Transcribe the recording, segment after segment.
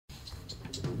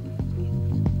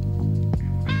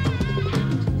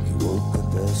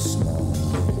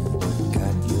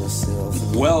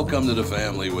Welcome to the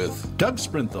family with Doug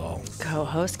Sprinthal,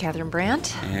 co-host Catherine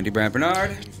Brandt, Andy Brandt Bernard,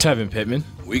 Tevin Pittman.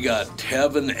 We got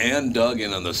Tevin and Doug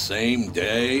in on the same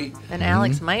day. and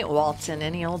Alex might waltz in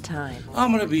any old time.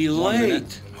 I'm going to be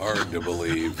late. Hard to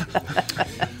believe.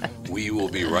 We will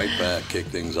be right back. Kick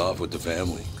things off with the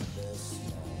family.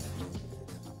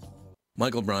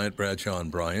 Michael Bryant, Bradshaw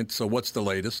and Bryant. So what's the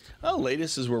latest? Well, the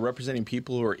latest is we're representing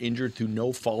people who are injured through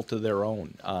no fault of their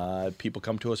own. People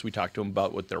come to us. We talk to them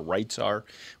about what their rights are.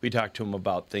 We talk to them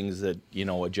about things that,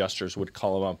 adjusters would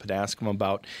call them up and ask them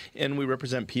about. And we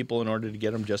represent people in order to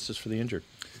get them justice for the injured.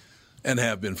 And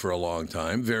have been for a long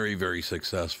time. Very, very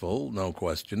successful, no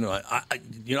question.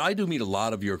 I do meet a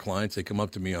lot of your clients. They come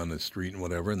up to me on the street and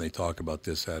whatever, and they talk about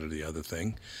this, that, or the other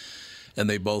thing. And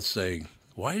they both say,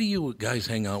 why do you guys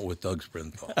hang out with Doug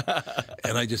Sprinthal?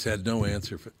 And I just had no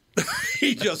answer for it.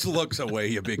 He just looks away,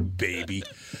 you big baby.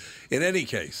 In any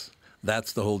case,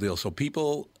 that's the whole deal. So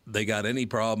people, they got any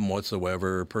problem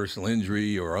whatsoever, personal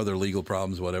injury or other legal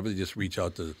problems, whatever, they just reach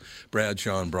out to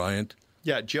Bradshaw and Bryant.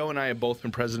 Yeah, Joe and I have both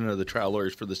been president of the trial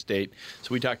lawyers for the state, so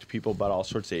we talk to people about all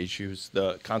sorts of issues.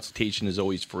 The consultation is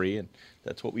always free, and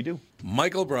that's what we do.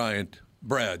 Michael Bryant,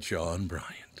 Bradshaw and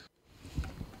Bryant.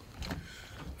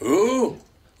 Ooh,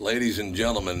 ladies and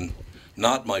gentlemen,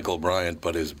 not Michael Bryant,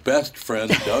 but his best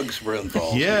friend, Doug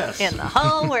Sprinthal. Yes. In the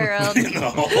whole world. In the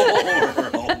whole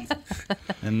world.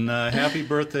 And happy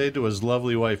birthday to his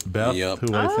lovely wife, Beth,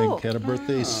 who I think had a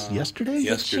birthday yesterday?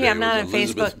 Yesterday Gee, I'm not was on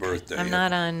Elizabeth's Facebook. birthday. I'm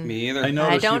not on. Me either. I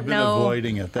noticed don't you've been know.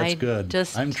 avoiding it. That's good.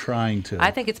 I'm trying to.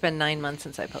 I think it's been 9 months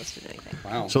since I posted anything.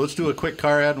 Wow. So let's do a quick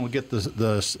car ad and we'll get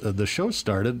the show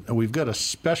started. We've got a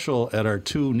special at our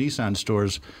two Nissan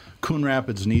stores, Coon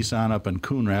Rapids Nissan up in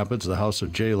Coon Rapids, the house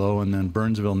of J-Lo, and then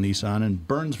Burnsville Nissan in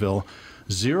Burnsville.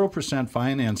 0%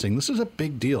 financing. This is a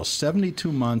big deal.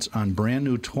 72 months on brand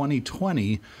new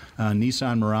 2020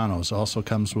 Nissan Muranos. Also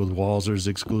comes with Walzer's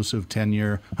exclusive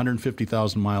 10-year,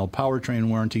 150,000-mile powertrain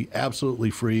warranty,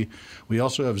 absolutely free. We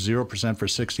also have 0% for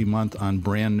 60 months on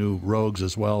brand new Rogues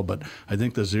as well, but I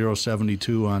think the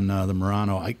 0.72 on the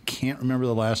Murano, I can't remember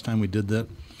the last time we did that.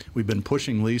 We've been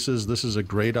pushing leases. This is a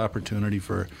great opportunity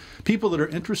for people that are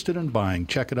interested in buying.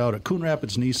 Check it out at Coon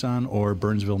Rapids Nissan or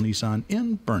Burnsville Nissan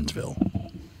in Burnsville.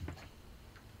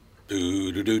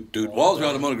 Walzer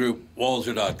Automotive Group,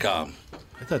 Walzer.com.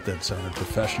 I thought that sounded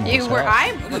professional. You as were.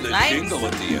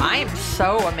 hell. I'm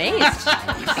so amazed.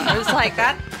 I was like,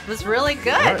 that was really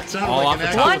good. It sounded All like off an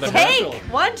the top actual of the commercial.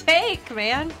 One take,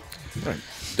 man.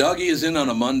 Dougie is in on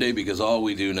a Monday because all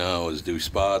we do now is do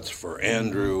spots for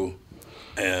Andrew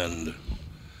and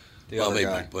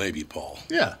maybe Paul.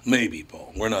 Yeah. Maybe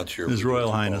Paul. We're not sure. His Royal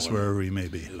Highness, wherever he may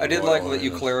be. I did like that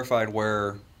you clarified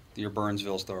where your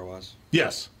Burnsville store was.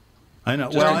 Yes. I know.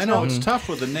 Well, I know it's tough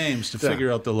with the names to figure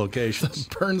out the locations.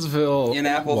 Burnsville. In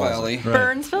Apple Valley. Right.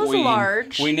 Burnsville's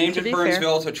large. We named to it be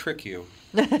Burnsville to trick you.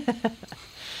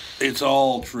 It's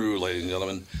all true, ladies and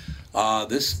gentlemen.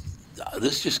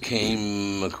 This just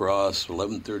came across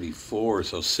 11:34,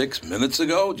 so 6 minutes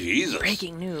ago. Jesus.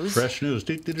 Breaking news. Fresh news.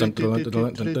 NPR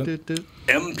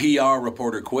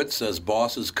reporter quits, says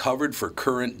bosses covered for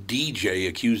current DJ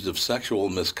accused of sexual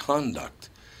misconduct.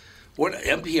 What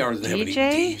NPR doesn't have any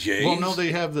DJ? DJs. Well, no,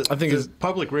 they have the. I think the it's-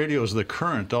 public radio is the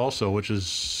Current also, which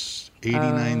is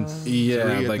 89.3.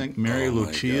 I like- think Mary Oh, my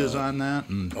Lucia's God. on that.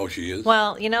 And she is.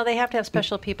 Well, they have to have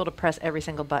special people to press every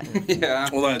single button. Yeah.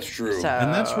 Well, that's true. So,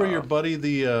 that's where your buddy,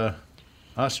 the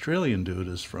Australian dude,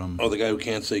 is from. Oh, the guy who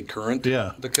can't say current.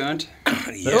 Yeah. The cunt?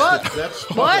 Yeah. That's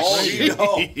What? Oh, you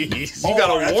know. You Oh,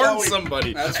 gotta that's warn how he-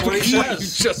 somebody. That's what he You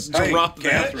says. just Hey, dropped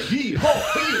that.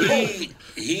 Catherine.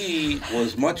 He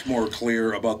was much more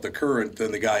clear about the current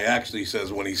than the guy actually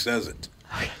says when he says it.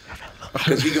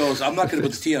 Because he goes, I'm not going to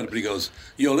put the T on it, but he goes,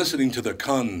 you're listening to the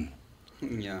cun.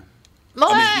 Yeah.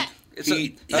 What? That's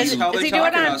He- how is they he talk doing in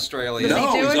on- Australia. Is he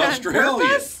No, doing he's it on Australian.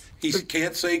 purpose? He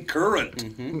can't say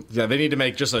current. Yeah, they need to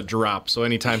make just a drop. So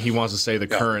anytime he wants to say the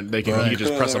current, he can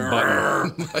just press a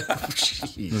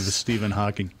button. the Stephen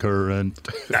Hawking Current.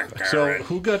 So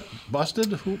who got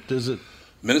busted? Who does it?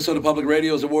 Minnesota Public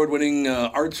Radio's award-winning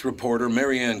arts reporter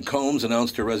Marianne Combs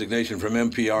announced her resignation from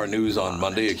NPR News on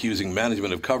Monday, accusing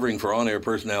management of covering for on-air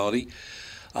personality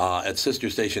at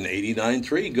sister station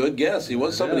 89.3. Good guess. He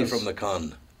was somebody from the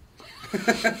Con.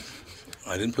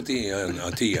 I didn't put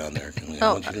the T on there.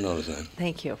 I want you to notice that.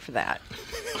 Thank you for that.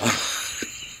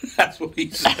 That's what he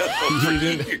said over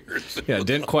years. Yeah,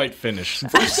 didn't quite finich.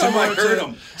 First time I heard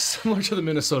him. Similar to the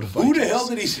Minnesota Vikings. Who the hell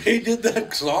did he say did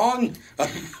that song?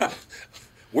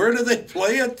 Where do they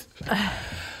play it?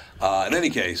 In any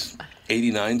case,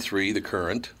 89.3, the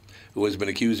current, who has been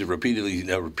accused of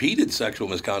repeated sexual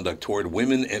misconduct toward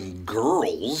women and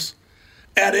girls,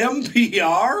 At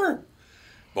NPR?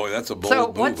 Boy, that's a bold So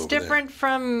move what's over different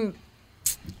from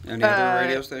Any other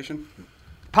radio station?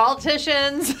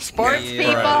 politicians, sports Yeah,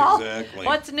 people? right, exactly.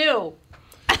 What's new?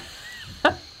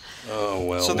 There. Oh,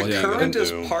 well. So the what are you gonna Current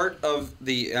is do? part of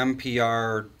the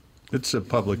NPR It's a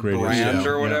public radio brand station.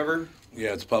 or whatever.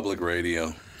 Yeah, it's public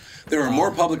radio. There are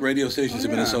more public radio stations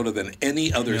in yeah. Minnesota than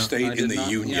any other I state did in the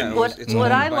not- union. yeah, it What it's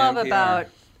what owned I by love NPR. about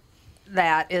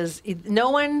that is no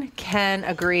one can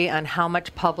agree on how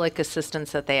much public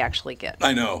assistance that they actually get.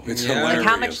 I know. It's Yeah. hilarious. Like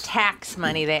how much tax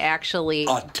money they actually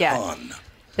A get. ton.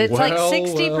 It's like Well,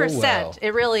 60%. well.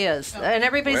 It really is. And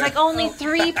everybody's like only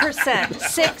 3%,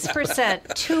 6%,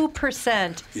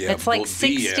 2%. Yeah, it's like well,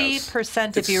 BS.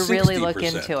 60% if It's you really look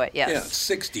 60%. into it. Yes. Yeah,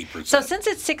 60%. So since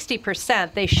it's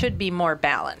 60%, they should be more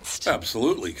balanced.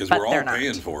 Absolutely, because But we're all they're not.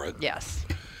 paying for it. Yes.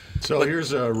 So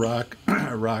here's a rock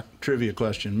trivia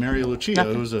question. Mary Lucia,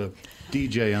 who's a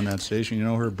DJ on that station, you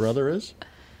know who her brother is?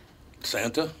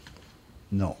 Santa?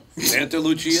 No. Santa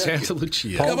Lucia? Santa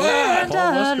Lucia. Come on!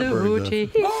 Paul Westerberg, the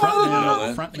Oh, I didn't know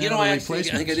that. front man You know, of the I think I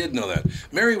Replacements. did know that.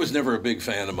 Mary was never a big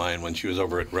fan of mine when she was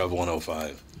over at Rev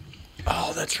 105.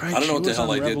 Oh, that's right. I don't know She what the was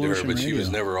hell on I did to her, Revolution but she was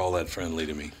Radio. never all that friendly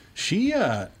to me. She,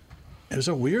 it was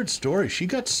a weird story. She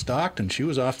got stalked and she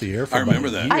was off the air for I about remember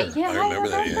a that. year. I remember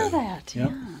that, yeah. that.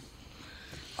 Yep.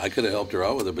 I could have helped her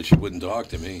out with it, but she wouldn't talk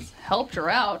to me. Helped her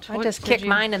out. I just kick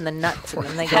mine in the nuts and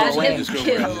then they go Had away. him Just go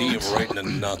killed. knee him right in the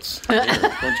nuts. Here,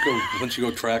 why don't you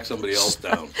go track somebody else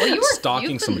down? Well, you were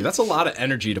Stalking somebody. That's a lot of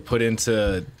energy to put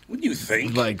into What do you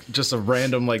think? like just a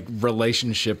random like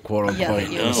relationship, quote unquote,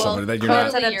 Yeah, with somebody that you're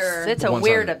Well, not. it's, it's a One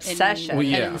weird sided. obsession. Well,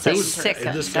 yeah. And it's a It was- sick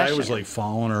this obsession. guy was like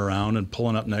following her around and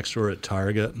pulling up next to her at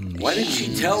Target. And Why didn't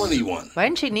she tell anyone? Why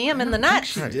didn't you knee him in the nuts?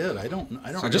 she did. I don't.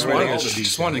 I just remember wanted, all the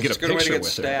just wanted to get It's a a good way to picture get with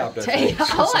her. stabbed. I Hey,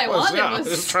 think. all I Well, wanted yeah, I was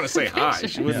was trying to say hi.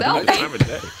 She was Selfie. having a time of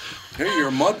day. Hey,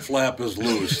 your mud flap is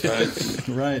loose.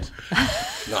 Right.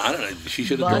 No, I don't know. She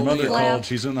should have Your told mother me. called.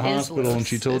 She's in the is hospital and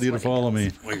she loose, told is you to what it follow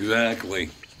me. Exactly.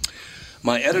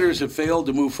 My editors have failed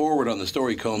to move forward on the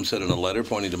story Combs said in a letter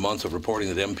pointing to months of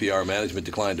reporting that NPR management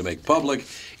declined to make public.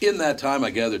 In that time, I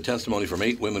gathered testimony from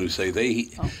 8 women who say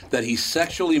that he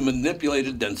sexually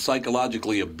manipulated and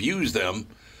psychologically abused them.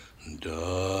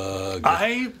 Doug.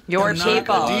 Your am not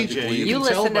people. a DJ. You, You can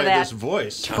listen tell to by that this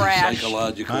voice. trash.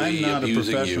 Psychologically I'm not a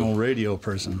abusing professional you. radio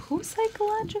person. Who's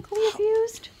psychologically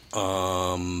abused?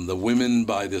 The women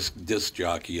by this disc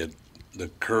jockey at the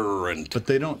Current. But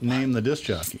they don't name the disc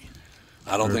jockey.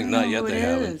 I don't think not yet who they it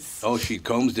haven't. is. Oh,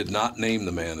 Combs did not name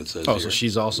the man. It says Oh, here. so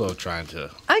she's also trying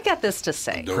to I got this to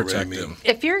say. Do re protect mi. him.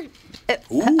 If you're, Ooh,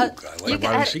 I you like Why would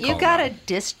got, she you call got him a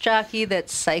disc jockey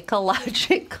that's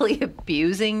psychologically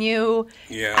abusing you.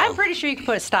 Yeah. I'm pretty sure you could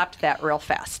put a stop to that real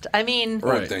fast. I mean, I would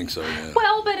Right. think so, yeah.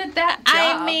 Well, but at that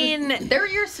I job, mean- they're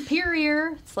your superior.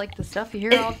 It's like the stuff you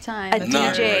hear all the time. a It's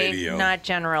Not DJ, radio. not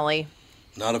generally,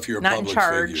 Not if you're a not in public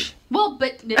charge. figure. Well,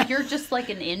 but if you're just like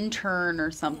an intern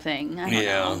or something, I don't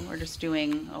Yeah. know. We're just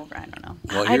doing over. I don't know.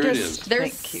 Well, I here it just is.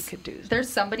 There's think you could do. There's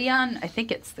somebody on. I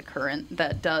think it's the Current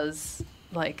that does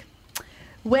like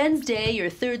Wednesday, your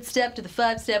third step to the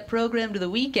 5-step program to the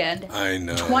weekend. I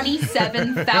know.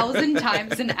 27,000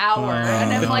 times an hour,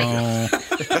 and I'm like,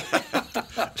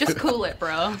 just cool it,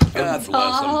 bro. God It's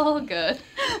bless him. all good.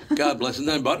 God bless him.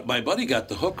 Then, my buddy got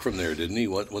the hook from there, didn't he?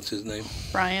 What's his name?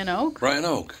 Brian Oak. Brian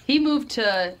Oak. He moved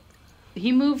to.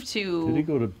 Did he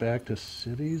go back to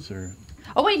cities or?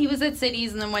 Oh wait, he was at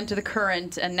Cities and then went to the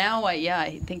Current, and now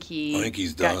I think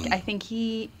he's done. I think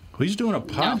he. He's doing a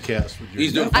podcast with your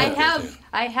He's doing nephew.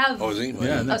 I have Oh, is he?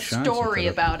 Yeah, a that's Sean story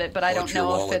set that up. about it, but I don't Watch your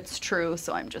know if wallet. it's true,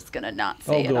 so I'm just gonna not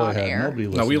Oh, say it go on ahead. air. Nobody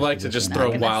No, we listens like to this just anymore.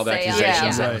 throw I'm gonna wild say on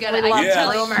accusations air. out. I'm gonna- We love I can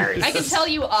tell rumors. you, I can tell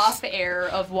you off air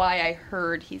of why I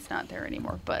heard he's not there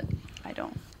anymore, but I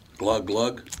don't. Glug,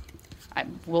 glug. I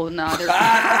will neither nor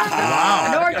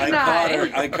I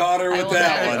deny. caught her I with will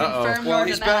that neither one. confirm Well, nor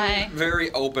he's deny. been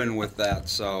very open with that,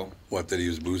 so What, that he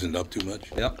was boozing up too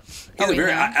much? yep. He's a he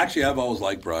very, has? actually, I've always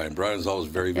liked Brian. Brian's always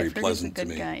very, very I've heard pleasant he's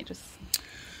to a good me. guy. He just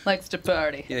likes to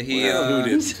party. Yeah, he Well, who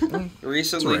didn't?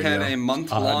 recently It's had radio. a I'm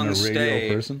month-long a radio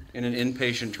stay person. in an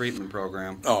inpatient treatment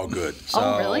program. Oh, good.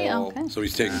 Oh, really? So- Okay. So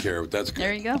he's taking care of it. That's good.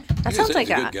 There you go. That He sounds seems like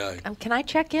a good guy. Can I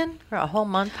check in for a whole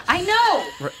month? I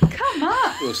know. Come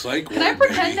on. To a psych Can I ward,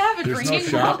 pretend baby. to have a There's no drinking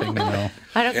shopping, you problem? know.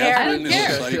 I don't Yeah, care. I don't put him in care.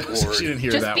 the psych ward. She didn't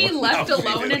hear Just that be one. left No,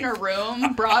 alone we in a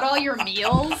room, brought all your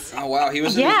meals. Oh wow, he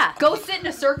was in Yeah. Go sit in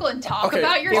a circle and talk Okay,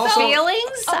 about yourself. also-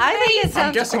 Feelings? I think it I'm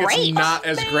sounds guessing great. it's not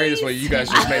as great as what you guys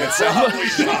just made it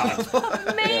sound.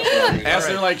 Amazing. As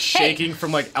they're like shaking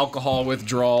from like alcohol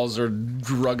withdrawals or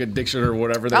drug addiction or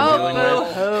whatever they're dealing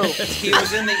with. He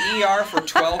was in the ER for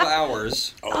 12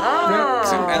 hours.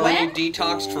 And then he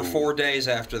detoxed for 4 days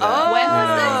after that. When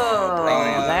was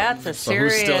Oh, that's a So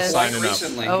who's serious still signing up?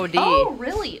 Recently. OD. Oh,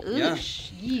 really? Ooh, Yeah.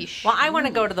 sheesh. Well, I want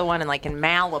to go to the one in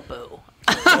Malibu.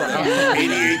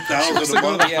 88,000 a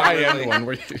month. Yeah, High-end really. one.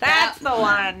 Where you, That's the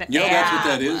one. You know, that's what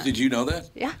that is. Did you know that?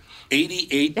 Yeah.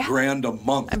 88 grand a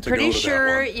month I'm to pretty go to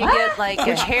sure that you get like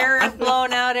your hair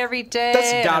blown out every day.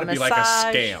 that's got to and be like a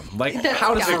massage. scam. Like, That's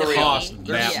how does gotta it be. cost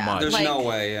that Yeah. much? There's Like- no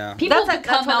way, yeah. People That's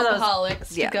become one of those-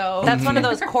 alcoholics to go. That's one of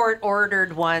those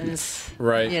court-ordered ones.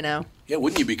 Right. You know. Yeah,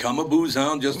 wouldn't you become a booze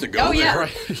hound just to go Oh, yeah. there?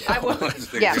 Right. I would.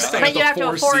 Yeah, What's but you have to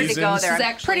Four afford to go Seasons. there. This is I'm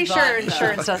actually pretty sure vodka,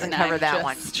 insurance doesn't and cover I'm that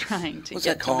one. just trying to that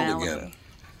get to called Malibu. again?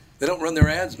 They don't run their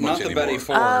ads much Not the anymore. Betty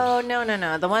Ford. Oh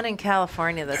no! The one in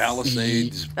California. That's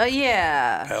Palisades, Oh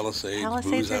yeah. Palisades,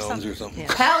 Palisades booze hounds or something.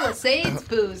 Yeah. Palisades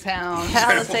booze hounds.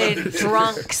 Palisade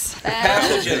drunks.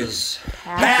 Passages.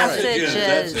 Passages,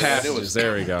 that's Passages. it. Passages.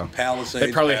 There we go. Palisades.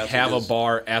 They probably have a Passages.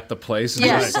 bar at the place.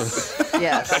 Yes.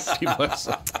 Yes. People are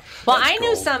so- Well, I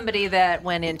knew cool. somebody that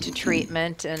went into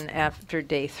treatment, and after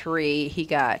day 3, he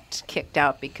got kicked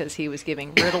out because he was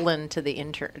giving Ritalin to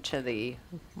the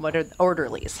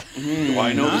orderlies. Do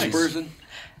I know Nice. this person?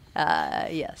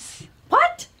 Yes.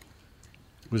 What?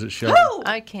 Was it Shelley?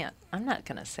 I can't. I'm not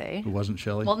gonna say. It wasn't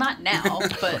Shelley? Well, not now,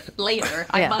 but later.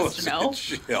 I Yeah. must know.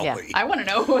 Shelley. I want to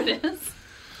know who it is.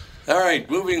 All right,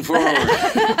 moving forward.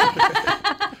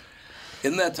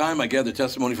 In that time, I gathered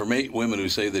testimony from 8 women who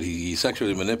say that he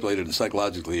sexually manipulated and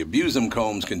psychologically abused them.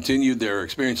 Combs continued. Their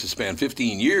experiences span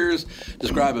 15 years.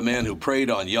 Describe a man who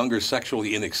preyed on younger,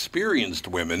 sexually inexperienced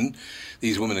women.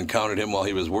 These women encountered him while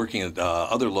he was working at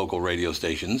other local radio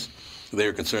stations. They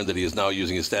are concerned that he is now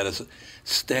using his status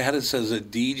as a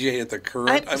DJ at the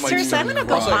current. I might Seriously, start I'm gonna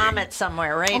go crying. vomit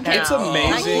somewhere right now. It's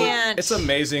amazing. I can't. It's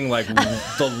amazing, like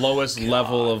the lowest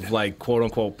level of like quote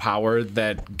unquote power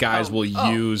that guys will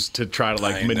use to try to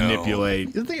like I know.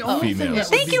 manipulate The only thing females.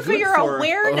 that would Thank be you for good your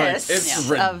awareness It's of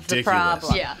the ridiculous.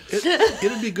 problem. Yeah.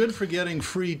 It'd be good for getting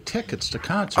free tickets to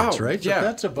concerts, Oh, right? yeah. So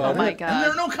that's about Oh my it. God. And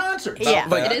there are no concerts.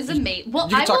 Yeah. It is amazing. Well,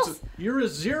 You I talk will, to- You're a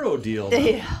zero deal.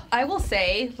 Though. I will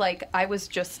say, like, I was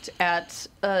just at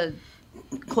a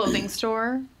clothing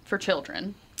store for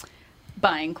children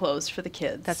buying clothes for the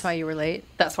kids. That's why you were late.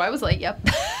 That's why I was late, yep.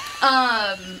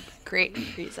 Great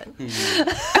reason.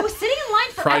 I was sitting in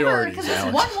line forever Priorities, because this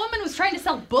Alex. one woman was trying to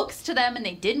sell books to them and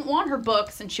they didn't want her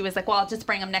books. And she was like, well, I'll just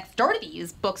bring them next door to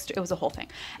these books. It was a whole thing.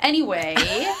 Anyway.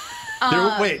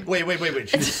 Wait.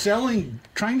 She's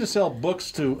trying to sell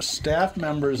books to staff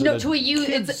members. No, at to a used,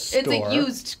 kids' it's a store.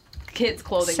 used kids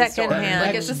clothing store. Secondhand.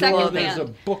 Like it's a Next door, second there's hand.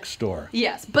 a bookstore.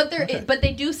 Yes, but Okay. but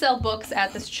they do sell books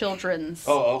at this children's.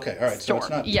 Oh, okay. All right. So it's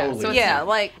Store. not Yeah, totally. so it's- Yeah,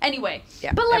 like Anyway,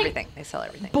 yeah, but like everything. They sell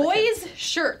everything. for kids. boys'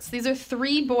 shirts. These are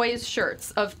 3 boys'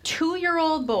 shirts of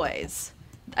 2-year-old boys.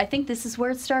 I think this is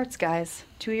where it starts, guys.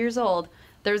 2 years old.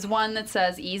 There's one that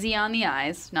says "Easy on the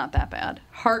eyes," not that bad.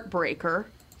 Heartbreaker,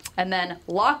 and then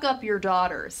 "Lock up your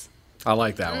daughters." I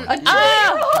like that one. A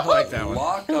 2-year-old. I like that one.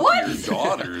 Lock up What? your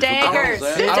daughters. Daggers.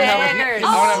 What the hell is that? Daggers.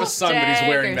 I don't have a son, but he's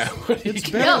wearing Daggers. that. It's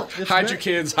one. better. No. It's Hide better- your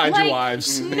kids, hide your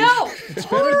wives. No,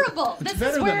 horrible. It's This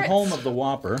better is where than Home of the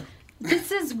Whopper.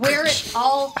 This is where it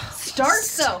all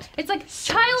starts, though. It's like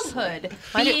childhood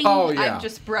being. Oh, yeah. I'm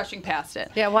just brushing past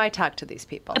it. Yeah, why talk to these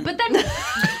people? But then,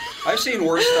 I've seen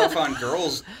worse stuff on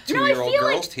girls, no, I 2-year-old feel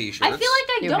girls' like t-shirts. I feel like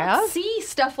I You don't have? see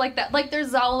stuff like that. Like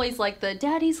there's always like the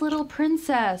 "Daddy's Little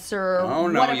Princess" or Oh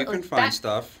no, whatever. you can like find that.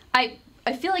 stuff. I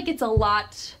feel like it's a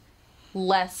lot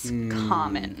less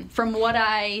common from what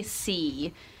I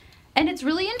see. And it's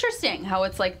really interesting how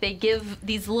it's like they give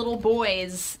these little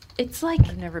boys, it's like,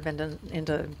 I've never been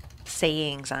into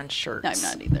sayings on shirts. I'm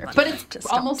not either, but it's Just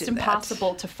don't almost do that.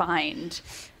 impossible to find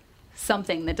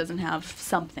something that doesn't have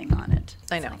something on it.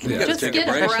 I know. We gotta Just take get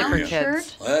a a break brown here.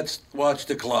 shirt. Let's watch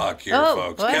the clock here, Oh,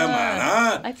 folks. well, Come on,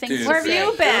 huh? I think Dude. so. Where have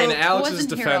you been? In Alex's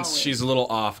wasn't here defense, always. she's a little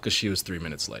off because she was 3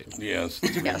 minutes late. Yes.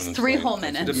 Yes, 3 whole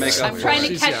minutes. To make up I'm for trying it.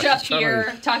 to She's- catch yeah, up she's trying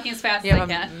here, talking as fast You as I have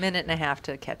a can. minute and a half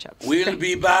to catch up. We'll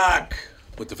be back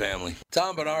with the family.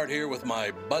 Tom Bernard here with my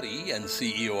buddy and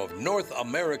CEO of North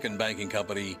American Banking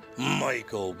Company,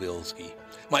 Michael Bilski.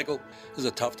 Michael, this is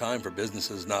a tough time for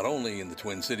businesses not only in the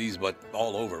Twin Cities, but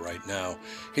all over right now.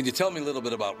 Can you tell me a little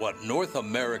bit about what North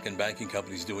American Banking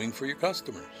Company is doing for your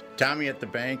customers? Tommy at the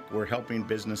bank, we're helping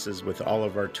businesses with all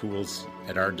of our tools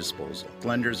at our disposal.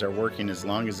 Lenders are working as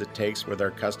long as it takes with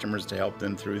our customers to help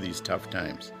them through these tough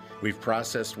times. We've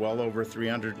processed well over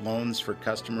 300 loans for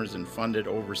customers and funded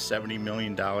over $70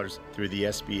 million through the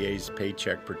SBA's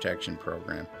Paycheck Protection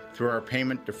Program. Through our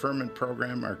payment deferment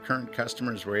program, our current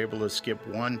customers were able to skip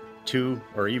 1, 2,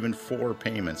 or even 4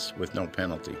 payments with no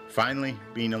penalty. Finally,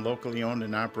 being a locally owned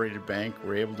and operated bank,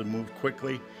 we're able to move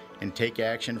quickly and take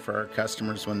action for our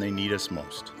customers when they need us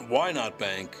most. Why not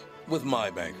bank with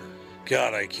my banker?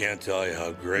 God, I can't tell you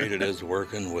how great it is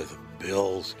working with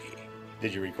Bilski.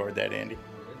 Did you record that, Andy?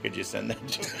 Could you send that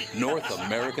to me? North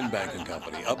American Banking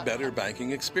Company, a better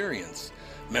banking experience.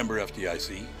 Member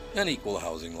FDIC, an equal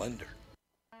housing lender.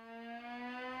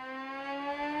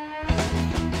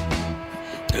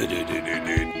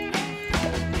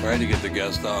 Trying to get the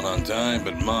guest on time,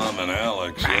 but Mom and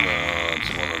Alex,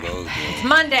 it's one of those. It's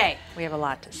Monday. We have a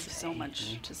lot to say. So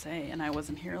much to say, and I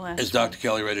wasn't here last Is Dr.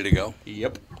 Kelly ready to go?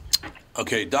 Yep.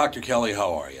 Okay, Dr. Kelly,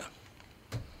 how are you?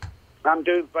 I'm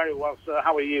doing very well, sir.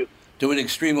 How are you? Doing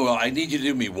extremely well. I need you to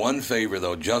do me one favor,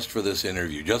 though, just for this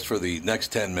interview, just for the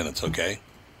next 10 minutes, okay?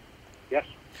 Yes.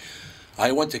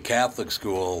 I went to Catholic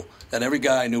school, and every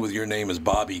guy I knew with your name is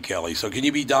Bobby Kelly. So can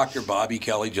you be Dr. Bobby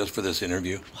Kelly just for this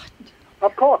interview? What?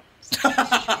 Of course.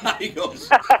 He goes,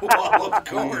 well, of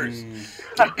course.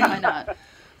 Why not?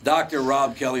 Dr.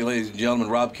 Robb Kelly, ladies and gentlemen,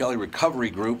 Robb Kelly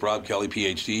Recovery Group, Robb Kelly,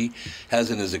 Ph.D.,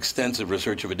 has in his extensive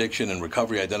research of addiction and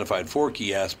recovery identified 4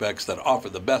 key aspects that offer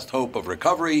the best hope of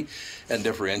recovery and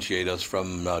differentiate us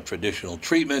from traditional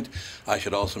treatment. I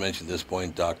should also mention at this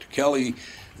point, Dr. Kelly,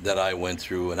 that I went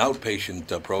through an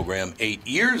outpatient program 8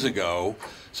 years ago,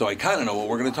 so I kind of know what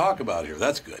we're going to talk about here.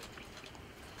 That's good.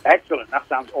 Excellent. That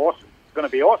sounds awesome. It's going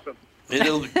to be awesome.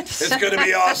 It's going to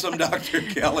be awesome, Dr.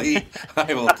 Kelly.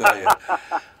 I will tell you.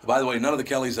 By the way, none of the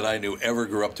Kellys that I knew ever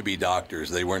grew up to be doctors.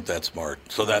 They weren't that smart,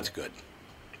 so that's good.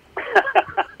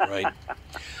 Right?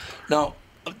 Now,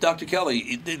 Dr.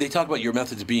 Kelly, they talk about your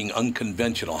methods being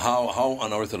unconventional. How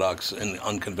unorthodox and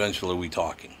unconventional are we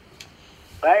talking?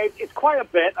 It's quite a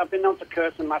bit. I've been known to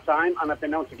curse in my time, and I've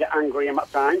been known to get angry in my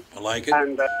time. I like it.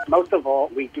 And most of all,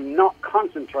 we do not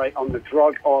concentrate on the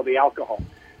drug or the alcohol.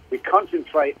 We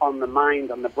concentrate on the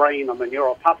mind, on the brain, on the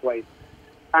neural pathways.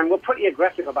 And we're pretty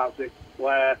aggressive about it.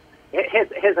 Where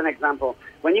here's an example.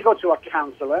 When you go to a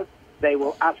counselor, they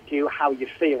will ask you how you're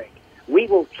feeling. We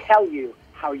will tell you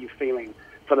how you're feeling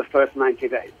for the first 90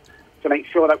 days to make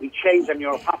sure that we change the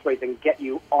neural pathways and get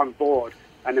you on board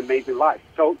an amazing life.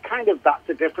 So kind of that's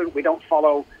the difference. We don't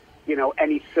follow,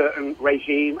 any certain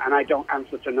regime, and I don't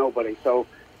answer to nobody. So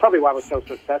probably why we're so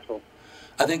successful.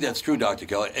 I think that's true, Dr.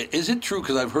 Kelly. Is it true,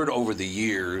 because I've heard over the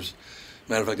years,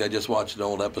 matter of fact, I just watched an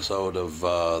old episode of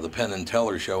the Penn and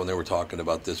Teller show, and they were talking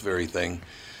about this very thing,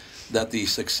 that the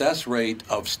success rate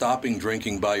of stopping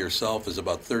drinking by yourself is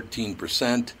about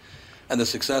 13%, and the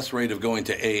success rate of going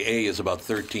to AA is about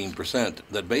 13%.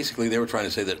 That basically they were trying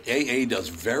to say that AA does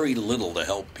very little to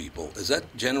help people. Is that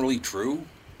generally true?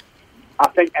 I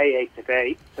think AA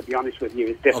today, to be honest with you,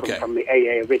 is different from the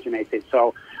AA originated.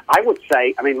 So I would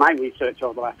say, my research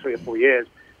over the last 3 or 4 years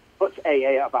puts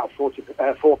AA at about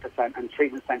 4% and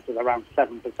treatment centers around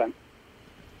 7%.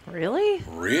 Really?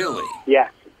 Really?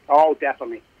 Yes. Oh,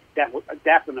 definitely.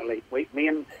 Definitely. Me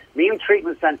and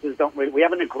treatment centers don't really, we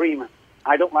have an agreement.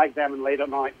 I don't like them and they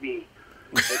don't like me.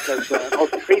 Because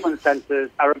most treatment centers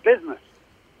are a business.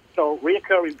 So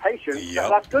reoccurring patients,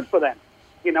 that's good for them.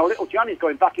 Little Johnny's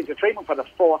going back into treatment for the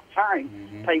 4th time,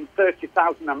 paying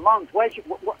 $30,000 a month.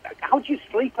 How do you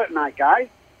sleep at night, guys?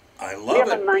 I love it. We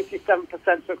have a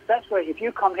 97% success rate. If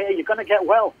you come here, you're going to get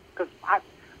well. Because,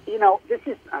 this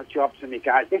is a job to me,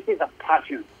 guys. This is a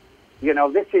passion.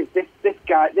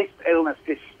 This illness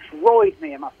destroyed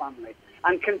me and my family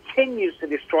and continues to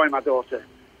destroy my daughter.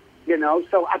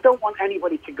 So I don't want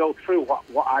anybody to go through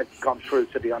what I've gone through,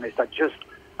 to be honest.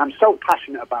 I'm so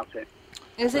passionate about it.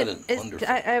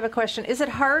 I have a question. Is it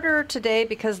harder today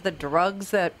because the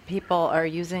drugs that people are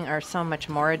using are so much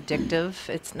more addictive?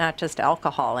 It's not just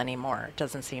alcohol anymore, it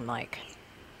doesn't seem like.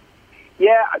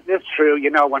 Yeah, that's true.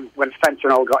 When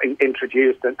fentanyl got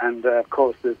introduced, and of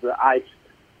course there's the ice,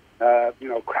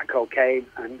 crack cocaine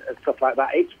and stuff like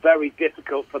that, it's very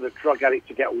difficult for the drug addict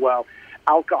to get well.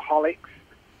 Alcoholics,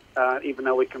 even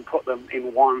though we can put them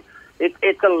in one,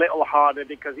 it's a little harder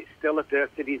because it's still a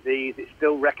dirty disease. It's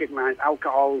still recognized.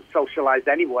 Alcohol is socialized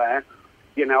anywhere.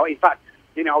 In fact,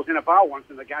 I was in a bar once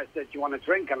and the guy said, "Do you want a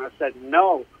drink?" And I said,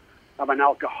 "No, I'm an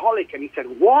alcoholic." And he said,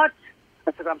 "What?"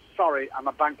 I said, "I'm sorry, I'm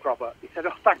a bank robber." He said,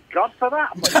 "Oh, thank God for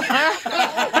that."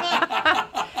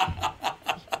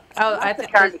 That's the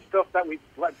kind of stuff that we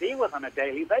deal with on a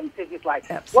daily basis. It's like,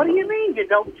 Absolutely. What do you mean you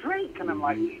don't drink? And I'm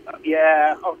like,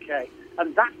 yeah, okay.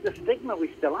 And that's the stigma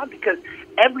we still have, because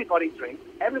everybody drinks,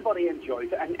 everybody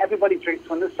enjoys it, and everybody drinks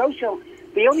when they're social.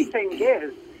 The only thing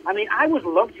is, I mean, I would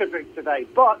love to drink today,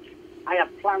 but I have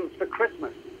plans for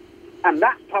Christmas. And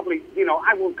that's probably, you know,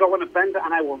 I will go on a bender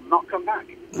and I will not come back.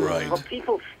 Right. But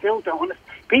people still don't understand.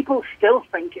 People still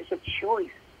think it's a choice.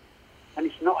 And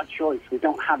it's not a choice. We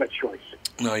don't have a choice.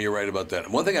 No, you're right about that.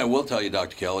 One thing I will tell you,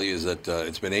 Dr. Kelly, is that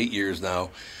it's been 8 years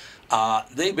now.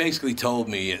 They basically told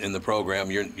me in the program,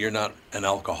 you're not an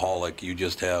alcoholic. You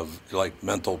just have, like,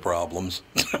 mental problems.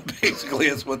 Basically,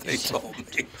 that's what they told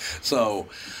me. So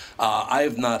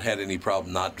I've not had any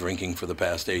problem not drinking for the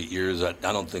past 8 years. I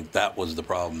don't think that was the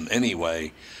problem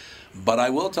anyway. But I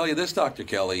will tell you this, Dr.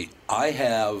 Kelly, I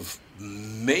have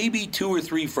maybe 2 or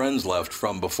 3 friends left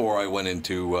from before I went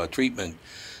into treatment.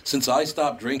 Since I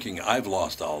stopped drinking, I've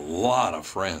lost a lot of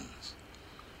friends.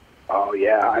 Oh,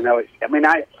 yeah, I know. I mean,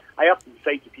 I often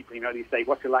say to people, you know, they say,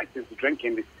 what's it like since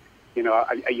drinking? You know,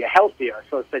 are you healthier?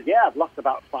 So I said, yeah, I've lost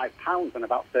about 5 pounds and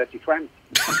about 30 friends.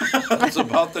 That's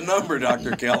about the number,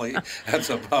 Dr. Kelly. That's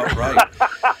about right.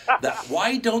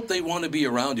 Why don't they want to be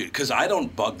around you? Because I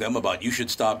don't bug them about you should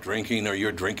stop drinking or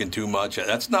you're drinking too much.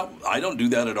 I don't do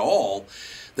that at all.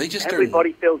 They just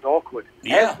Everybody feels awkward.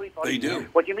 Yeah, Everybody they do.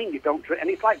 What do you mean you don't drink? And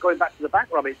it's like going back to the bank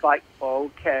robbery. It's like,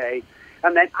 okay.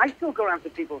 And then I still go around to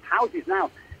people's houses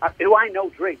now who I know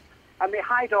drink. And they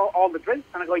hide all the drinks.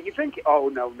 And I go, you drink it? Oh,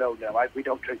 no. We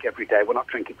don't drink every day. We're not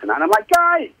drinking tonight. And I'm like,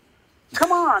 guys,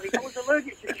 come on. If I was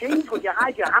allergic to cheese, would you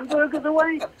hide your hamburgers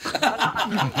away?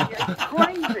 It's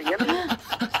crazy. I mean,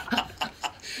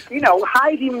 you know,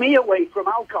 hiding me away from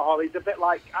alcohol is a bit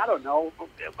like, I don't know,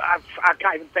 I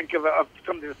can't even think of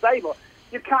something to say, but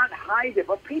you can't hide it.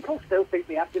 But people still think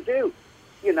they have to do,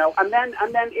 you know. And then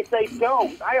if they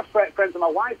don't, I have friends of my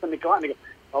wife, and they go out and they go,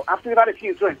 oh, after they've had a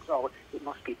few drinks, oh, it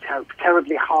must be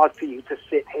terribly hard for you to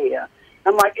sit here.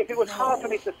 I'm like, if it was hard for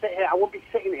me to sit here, I wouldn't be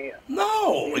sitting here.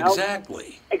 No, you know?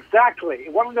 Exactly. Exactly.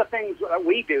 One of the things that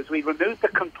we do is we remove the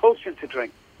compulsion to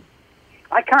drink.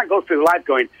 I can't go through life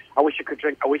going, I wish I could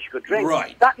drink, I wish I could drink.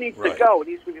 Right. That needs to go. It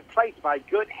needs to be replaced by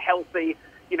good, healthy,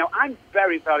 you know, I'm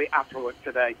very, very affluent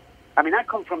today. I mean, I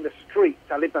come from the streets.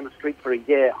 I lived on the street for a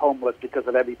year, homeless because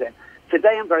of everything.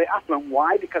 Today I'm very affluent.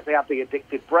 Why? Because I have the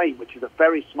addicted brain, which is a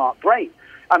very smart brain.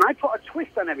 And I put a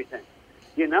twist on everything.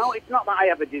 You know, it's not that I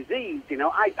have a disease. You know,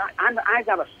 I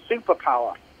have a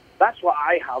superpower. That's what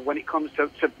I have when it comes to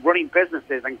running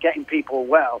businesses and getting people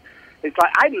well. It's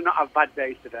like I do not have bad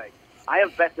days today. I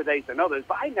have better days than others,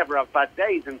 but I never have bad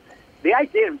days. And the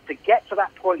idea is to get to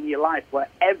that point in your life where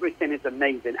everything is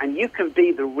amazing and you can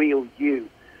be the real you.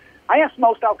 I ask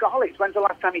most alcoholics, when's the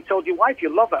last time you told your wife you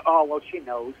love her? Oh, well, she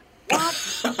knows.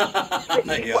 What? Yeah,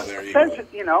 there you go.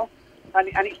 You know, and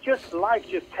it's just, life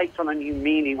just takes on a new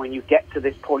meaning when you get to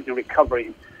this point in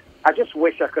recovery. I just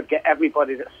wish I could get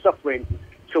everybody that's suffering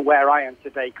to where I am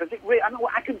today. Because it really, I know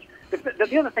I can.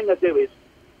 The other thing I do is,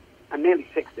 I'm nearly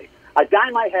 60. I dye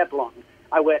my hair blonde.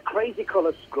 I wear crazy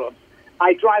coloured scrubs.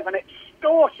 I drive an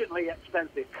extortionately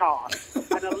expensive car,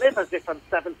 and I live as if I'm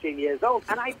 17 years old,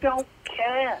 and I don't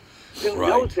care who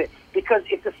knows it, because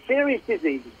it's a serious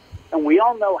disease, and we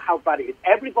all know how bad it is.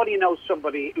 Everybody knows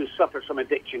somebody who suffers from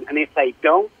addiction, and if they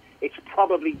don't, it's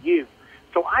probably you.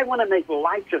 So I want to make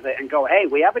light of it and go, hey,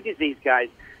 we have a disease, guys.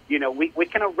 You know, we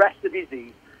can arrest the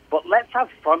disease, but let's have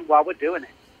fun while we're doing it.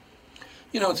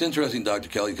 You know, it's interesting, Dr.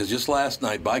 Kelly, because just last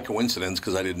night, by coincidence,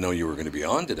 because I didn't know you were going to be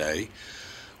on today,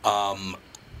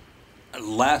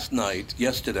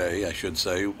 yesterday, I should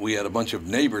say, we had a bunch of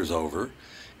neighbors over,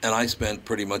 and I spent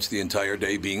pretty much the entire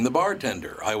day being the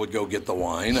bartender. I would go get the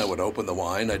wine, I would open the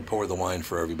wine, I'd pour the wine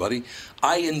for everybody.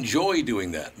 I enjoy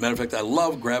doing that. Matter of fact, I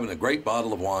love grabbing a great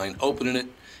bottle of wine, opening it,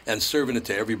 and serving it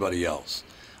to everybody else.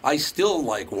 I still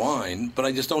like wine, but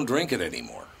I just don't drink it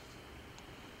anymore.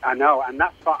 I know, and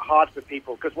that's hard for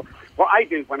people, because what I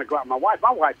do when I go out with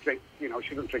my wife drinks, you know,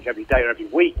 she doesn't drink every day or every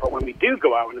week, but when we do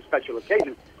go out on a special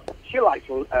occasion, she likes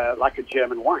like a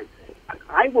German wine. And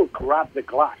I will grab the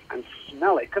glass and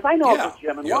smell it, because I know it's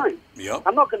German wine. Yep.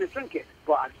 I'm not going to drink it,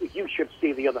 but you should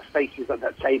see the other faces at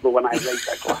that table when I raise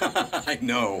that glass. I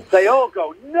know. They all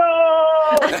go,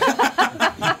 no!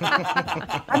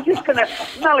 I'm just going to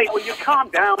smell it when you calm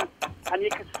down, and you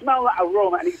can smell that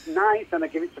aroma, and it's nice, and I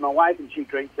give it to my wife, and she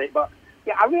drinks it. But,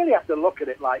 yeah, I really have to look at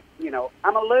it like, you know,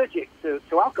 I'm allergic to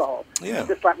alcohol. Yeah.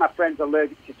 Just like my friend's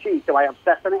allergic to cheese. Do I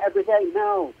obsess on it every day?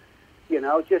 No. You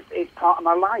know, just it's part of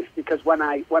my life, because when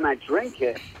I drink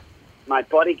it, my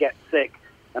body gets sick,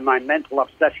 and my mental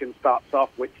obsession starts off,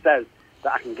 which says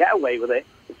that I can get away with it,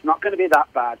 it's not going to be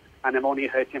that bad, and I'm only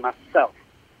hurting myself.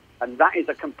 And that is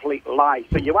a complete lie.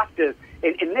 So you have to,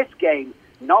 in this game,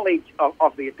 knowledge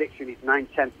of the addiction is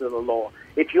 9/10 of the law.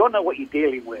 If you know what you're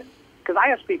dealing with, because I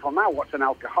ask people now, what's an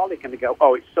alcoholic? And they go,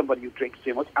 oh, it's somebody who drinks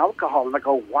too much alcohol. And I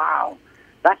go, wow,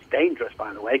 that's dangerous,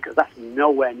 by the way, because that's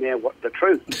nowhere near what the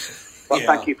truth. But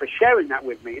thank you for sharing that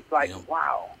with me. It's like,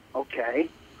 wow, okay.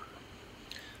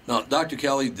 Now, Dr.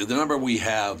 Kelly, the number we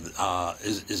have,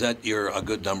 is that a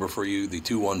good number for you, the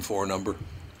 214 number?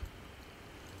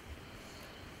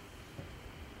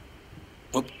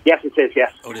 Whoop. Yes, it is,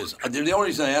 yes. Oh, it is. The only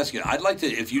reason I ask you, I'd like to,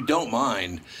 if you don't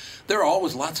mind, there are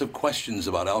always lots of questions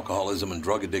about alcoholism and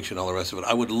drug addiction and all the rest of it.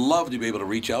 I would love to be able to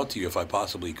reach out to you if I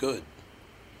possibly could.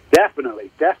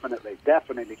 Definitely,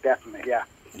 yeah.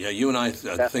 Yeah, you and I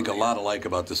think a lot alike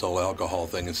about this whole alcohol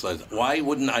thing. It's like, why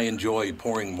wouldn't I enjoy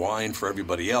pouring wine for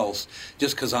everybody else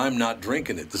just because I'm not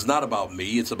drinking it? It's not about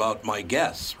me. It's about my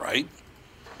guests, right?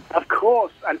 Of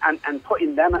course, and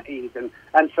putting them at ease.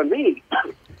 And for me,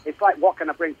 it's like, what can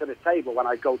I bring to the table when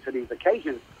I go to these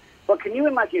occasions? But can you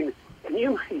imagine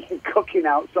cooking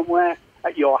out somewhere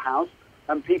at your house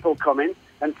and people come in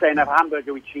and saying, have a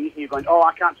hamburger with cheese, and you're going, oh,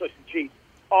 I can't touch the cheese.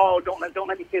 Oh, don't let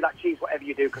me see that cheese, whatever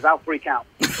you do, because I'll freak out.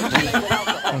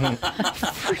 I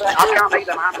can't make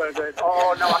them hamburgers.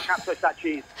 Oh, no, I can't touch that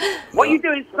cheese. What are you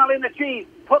doing smelling the cheese?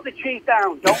 Put the cheese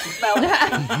down. Don't smell the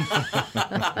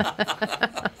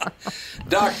cheese.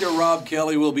 Dr. Robb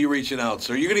Kelly will be reaching out,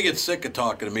 sir. You're going to get sick of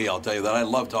talking to me, I'll tell you that. I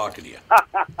love talking to you.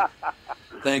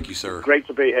 Thank you, sir. Great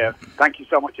to be here. Thank you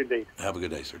so much indeed. Have a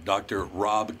good day, sir. Dr.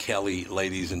 Robb Kelly,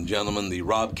 ladies and gentlemen, the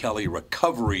Robb Kelly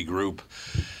Recovery Group.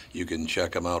 You can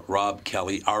check them out. Robb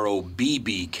Kelly,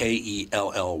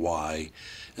 ROBBKELLY.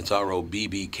 It's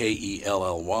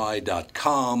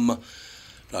ROBBKELLY.com.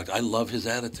 Doctor, I love his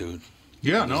attitude.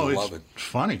 Yeah, no, it's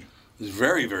funny. He's a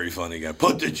very, very funny guy.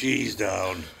 Put the cheese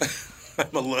down.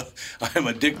 I'm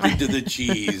addicted to the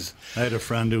cheese. I had a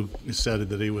friend who said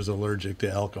that he was allergic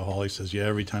to alcohol. He says, yeah,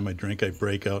 every time I drink, I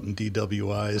break out in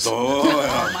DWIs. Oh,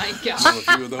 my God. A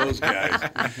few of those guys.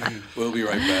 We'll be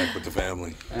right back with the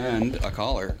family. And a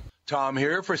caller. Tom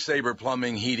here for Sabre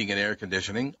Plumbing, Heating, and Air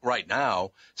Conditioning. Right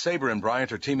now, Sabre and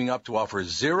Bryant are teaming up to offer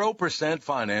 0%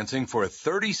 financing for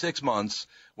 36 months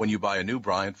when you buy a new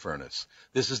Bryant furnace.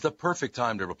 This is the perfect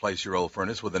time to replace your old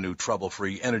furnace with a new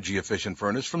trouble-free, energy-efficient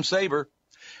furnace from Sabre.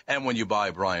 And when you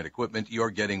buy Bryant equipment,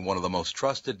 you're getting one of the most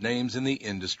trusted names in the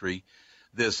industry.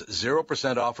 This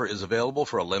 0% offer is available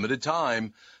for a limited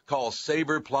time. Call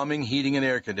Sabre Plumbing, Heating, and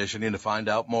Air Conditioning to find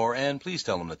out more, and please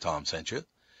tell them that Tom sent you.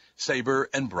 Sabre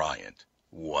and Bryant,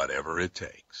 whatever it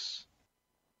takes.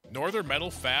 Northern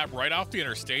Metal Fab, right off the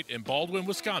interstate in Baldwin,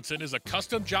 Wisconsin, is a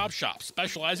custom job shop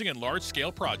specializing in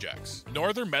large-scale projects.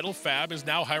 Northern Metal Fab is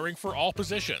now hiring for all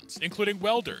positions, including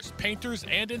welders, painters,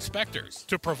 and inspectors,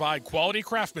 to provide quality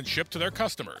craftsmanship to their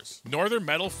customers. Northern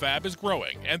Metal Fab is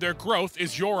growing, and their growth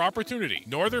is your opportunity.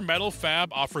 Northern Metal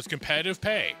Fab offers competitive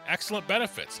pay, excellent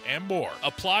benefits, and more.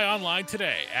 Apply online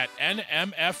today at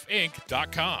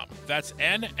nmfinc.com. That's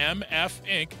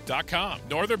nmfinc.com.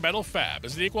 Northern Metal Fab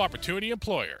is an equal opportunity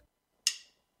employer.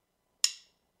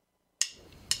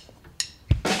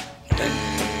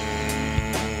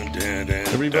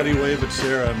 Everybody wave at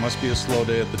Sarah. It must be a slow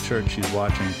day at the church. She's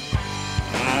watching.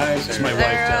 It's my wife,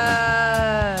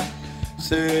 Devin.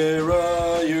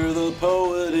 Sarah, you're the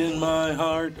poet in my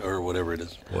heart, or whatever it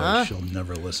is. Boy, she'll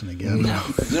never listen again. No.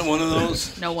 Is it one of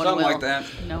those? No one Something will. like that.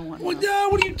 No one will.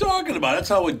 What are you talking about? That's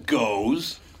how it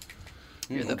goes.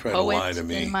 You're the try to lie poet to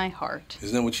me. in my heart.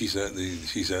 Isn't that what she said?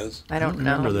 She says. I don't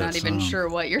know. I'm not even sure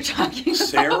what you're talking about.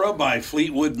 Sarah by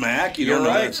Fleetwood Mac. You don't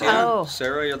know that song? Oh.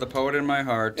 Sarah, you're the poet in my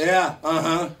heart.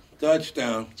 Yeah.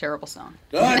 Touchdown. Terrible song.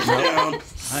 Touchdown.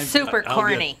 Super I'll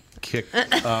corny. get kicked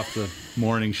off the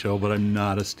morning show, but I'm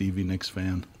not a Stevie Nicks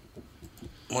fan.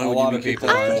 Why A would lot you of be kicked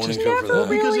people off the are. morning I've show for never that?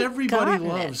 really Because everybody gotten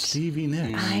loves it. Stevie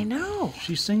Nicks. I know.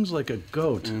 She sings like a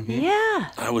goat. Yeah.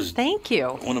 Thank you.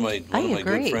 One of my good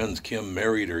agree. friends, Kim,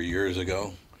 married her years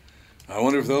ago. I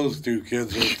wonder if those two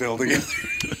kids are still together.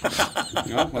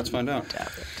 No, let's find out.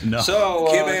 No. So,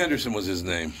 Kim Anderson was his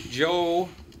name. Joe,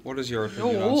 what is your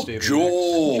opinion on Stevie Nicks?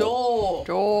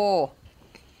 Joel.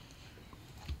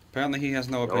 Apparently he has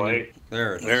no opinion.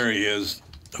 There it is. There he is.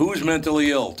 Who's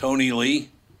mentally ill? Tony Lee?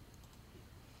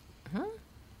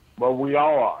 Well, we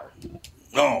all are.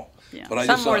 No. Yeah. But I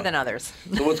Some just more saw- than others.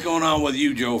 So what's going on with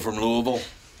you, Joe, from Louisville?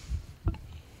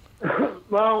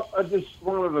 Well, I just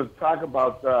wanted to talk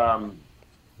about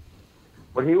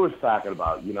what he was talking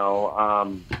about. You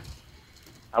know,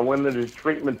 I went into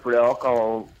treatment for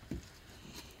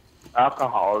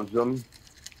alcoholism.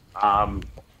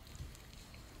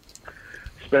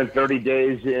 Spent 30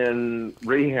 days in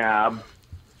rehab.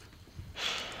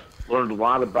 Learned a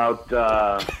lot about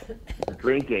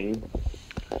drinking.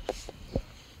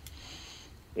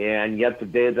 And yet the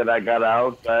day that I got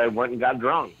out, I went and got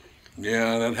drunk.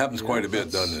 Yeah, that happens quite a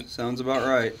bit, doesn't it? Sounds about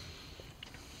right.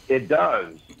 It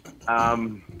does.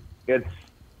 It's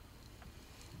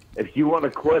if you want to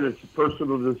quit, it's a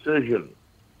personal decision.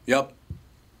 Yep.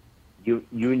 You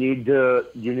need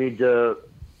to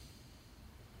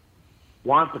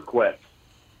want to quit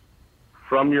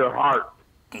from your heart.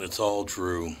 It's all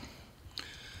true.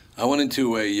 I went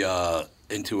into a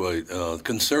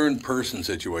concerned person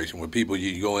situation where people,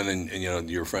 you go in and you know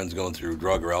your friend's going through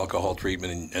drug or alcohol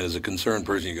treatment, and as a concerned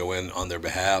person you go in on their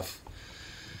behalf,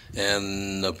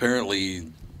 and apparently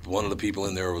one of the people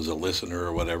in there was a listener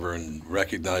or whatever and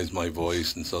recognized my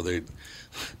voice, and so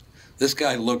this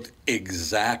guy looked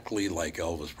exactly like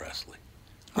Elvis Presley.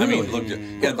 I mean,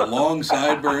 he had the long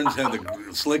sideburns, had the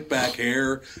slick back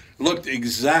hair, looked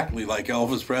exactly like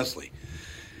Elvis Presley.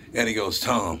 And he goes,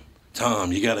 Tom,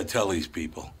 you got to tell these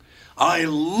people, I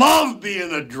love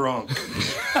being a drunk.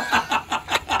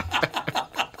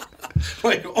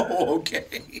 Like, oh,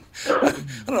 okay. I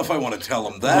don't know if I want to tell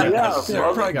them that. Yeah,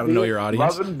 probably got to know your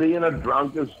audience. Loving being a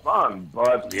drunk is fun,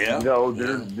 but Yeah. you know,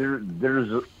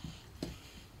 there's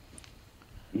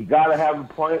you got to have a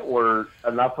point where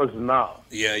enough is enough.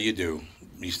 Yeah, you do.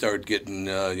 You start getting,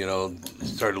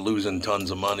 started losing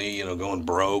tons of money, going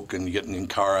broke and getting in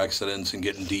car accidents and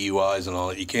getting DUIs and all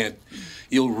that.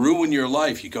 You'll ruin your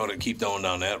life. You got to keep going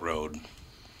down that road.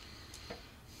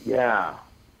 Yeah,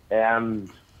 and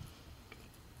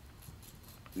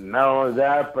not only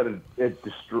that, but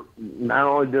not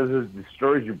only does it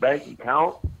destroys your bank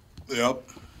account. Yep.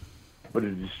 But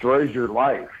it destroys your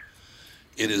life.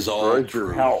 It is all destroys true.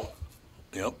 Your health.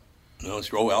 Yep. No,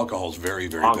 alcohol is very,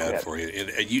 very bad for you.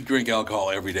 You drink alcohol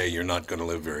every day, you're not going to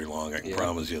live very long. I can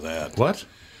promise you that. What?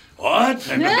 What?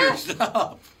 I better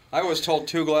stop. I was told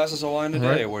 2 glasses of wine a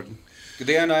day would.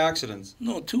 The antioxidants.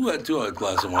 No, two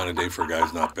glass of wine a day for a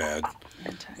guy's not bad.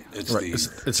 It's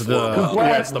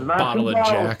the bottle of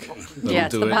Jack. Yeah,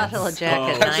 it's the bottle of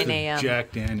Jack at 9 a.m.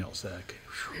 Jack Daniels.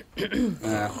 Wait a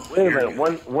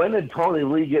minute. When did Tony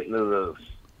Lee get into this?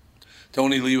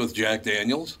 Tony Lee with Jack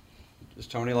Daniels? Does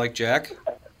Tony like Jack?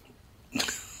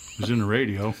 He's in the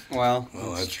radio. Well,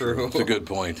 that's true. That's a good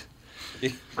point.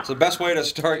 It's the best way to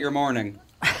start your morning.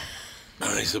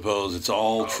 I suppose it's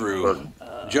all true.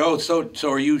 Joe, so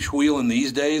are you wheeling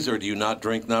these days, or do you not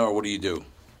drink now, or what do you do?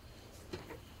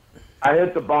 I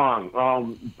hit the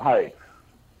bong, pipe.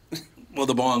 Well,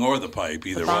 the bong or the pipe,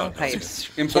 either one. Pipes.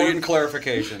 Important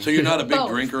clarification. So you're not a big Both.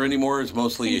 drinker anymore? It's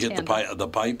mostly you hit the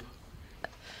pipe?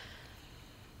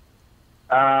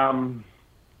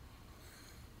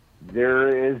 There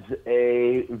is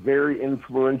a very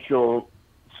influential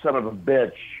son of a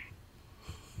bitch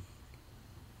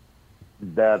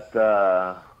that,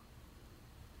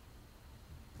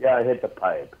 I hit the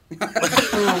pipe.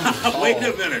 Wait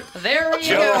a minute. There we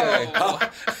Joe. go.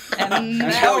 And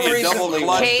How now you double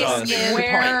clutched on Case me. in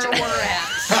where point. we're at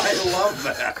I love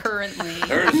that. currently.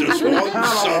 There's this one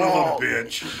son of a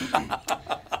bitch.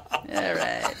 All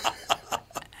right.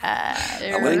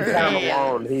 Leave him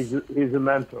alone. He's a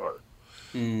mentor.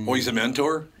 Oh, he's a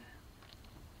mentor?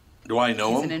 Do I know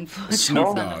He's him? an influential Snoop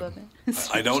son Dogg. of a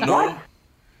bitch. I don't know him?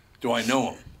 Do I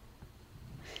know him?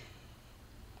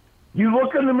 You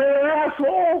look in the mirror,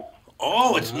 asshole.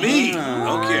 Oh, it's me. Okay.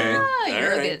 Ah,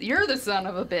 All right. you're the son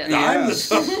of a bitch. I'm the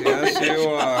son. Yes, you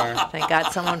are. Thank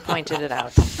God someone pointed it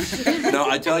out. No,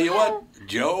 I tell you what,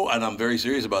 Joe, and I'm very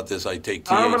serious about this, I take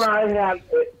Tom and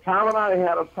THC. I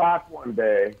had a talk one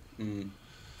day,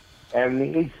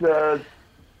 and he said,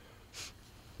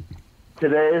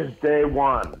 "Today is day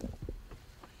one."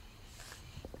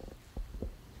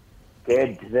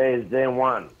 Okay, today is day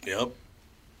one. Yep.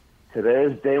 Today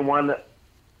is day one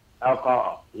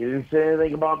alcohol. You didn't say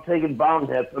anything about taking bong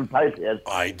hits and pipe hits.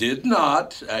 I did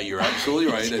not. You're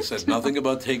absolutely right. I said nothing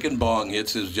about taking bong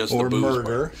hits. It's just Or the booze murder.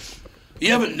 part.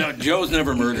 You haven't. No, Joe's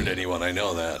never murdered anyone. I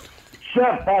know that.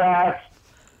 Shut that ass.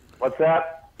 What's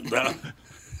that?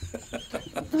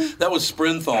 That was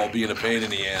Sprinthal being a pain in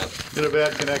the ass. Get a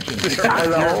bad connection. I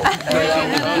know.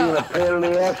 And I'm a pain in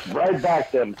the ass right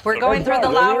back then. We're going through the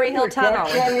Lowry Hill Tunnel.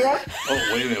 Oh,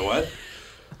 wait a minute. What?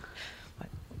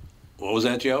 What was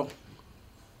that, Joe?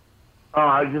 Oh,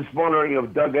 I was just wondering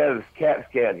if Doug had his CAT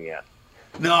scan yet.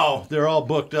 No, they're all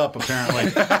booked up, apparently.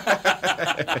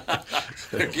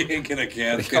 They're getting a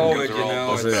cat COVID, because they're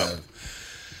all booked up.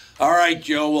 All right,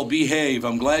 Joe, well, behave.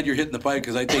 I'm glad you're hitting the pipe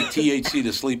because I take THC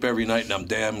to sleep every night, and I'm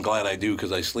damn glad I do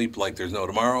because I sleep like there's no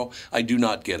tomorrow. I do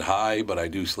not get high, but I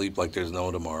do sleep like there's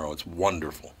no tomorrow. It's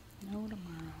wonderful. No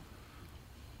tomorrow.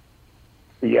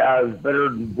 Yeah, it's better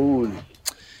than booze.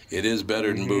 It is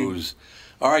better than booze.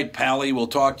 All right, Pally, we'll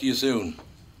talk to you soon.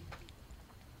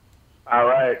 All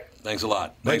right. Thanks a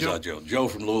lot. Thanks a lot, Joe. Joe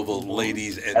from Louisville,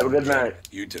 ladies and have a good night.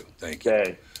 You too. Thank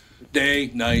you.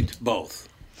 Day, night, both.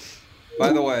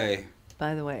 By the way,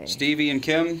 Stevie and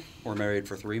Kim were married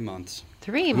for 3 months.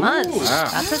 3 months. Wow.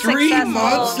 That's a 3 successful.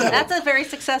 months? That's a very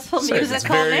successful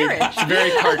musical marriage. It's very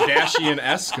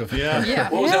Kardashian-esque of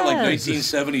What was that, like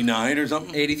 1979 or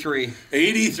something? 83.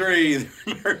 83. They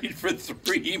were married for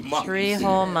 3 months. 3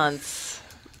 whole months.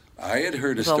 I had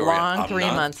heard a It was story. a long I'm 3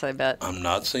 not- months, I bet. I'm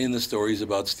not saying the story's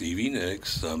about Stevie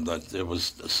Nicks. That there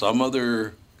was some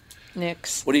other.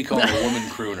 Nicks. What do you call a woman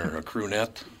crooner? A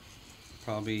croonette?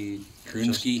 Probably.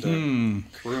 Croonsky?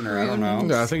 Crooner, I don't know.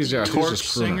 No, I think it's just Torch crooner.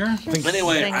 singer? I think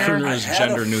Anyway, crooner I is had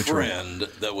gender a neutral. friend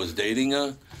that was dating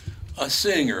a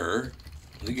singer.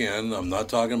 Again, I'm not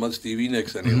talking about Stevie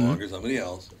Nicks any longer. Somebody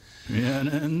else. Yeah,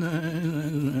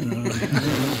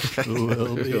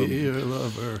 will be your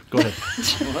lover. Go ahead.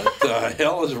 What the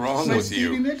hell is wrong My with Stevie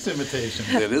you? Nicks imitation.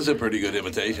 It is a pretty good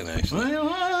imitation, actually.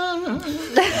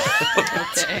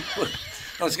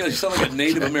 I was going to sound like a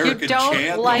Native American You don't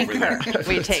chant like over there. her.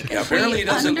 We take it. Yeah, apparently he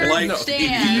doesn't like Stevie.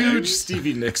 Huge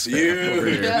Stevie Nicks fan. over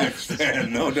Huge here. Nicks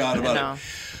fan, no doubt about know. it.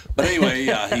 But anyway,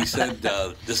 he said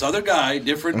this other guy,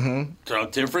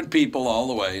 different people all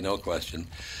the way, no question,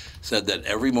 said that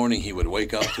every morning he would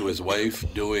wake up to his wife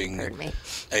doing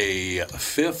a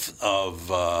fifth of,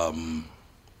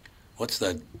 what's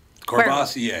that,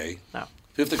 Courvoisier. No.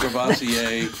 Fifth of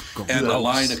Courvoisier and a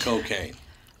line of cocaine.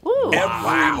 Ooh.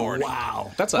 Every morning.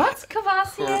 Wow. That's What's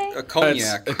Cavassier? A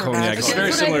cognac. a cognac. It's That's very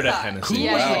what similar I to thought. Hennessy. Who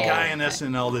Yeah, was yeah, the yeah. guy in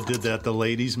SNL that did that? The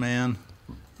ladies' man.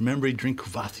 Remember he drink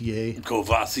Courvoisier?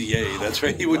 Courvoisier. That's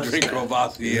right. He would drink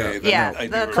Courvoisier. Yeah, I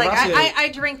do that's remember. like I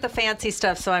drink the fancy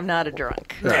stuff, so I'm not a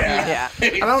drunk. Yeah. I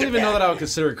don't even know that I would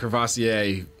consider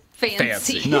Courvoisier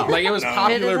fancy. No. Like it was It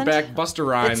popular isn't? back. Buster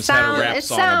Rhymes It had a sound- rap it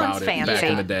song sounds about it back fancy.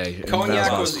 in the day. and Cognac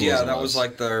that's was, as cool as yeah, it that was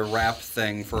like the rap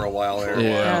thing for a while there.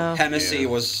 Yeah. Hennessy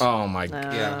was. Oh my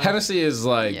Yeah. Hennessy is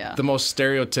like Yeah. the most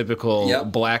stereotypical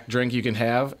Yep. black drink you can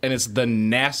have, and it's the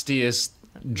nastiest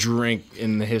drink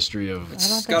in the history of. I don't got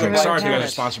think a I've I'm sorry if had you guys are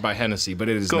it. sponsored by Hennessy, but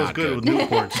it is Goes not good with good.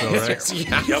 Newport, so right?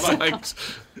 Yeah, Yeah, it's but- like-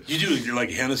 You're like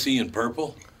Hennessy and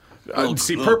purple?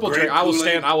 see, Little purple grape drink. I will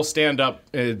Kool-Aid? stand up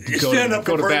and You go stand up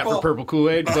to for bat purple? for purple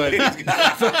Kool-Aid, but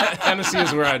Hennessy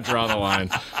is where I draw the line.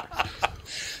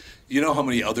 You know how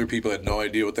many other people had no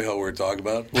idea what the hell we were talking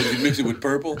about? When you mix it with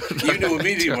purple, you knew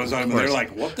immediately was on. They're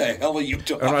like, "What the hell are you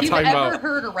talking?" I'm not You've talking ever about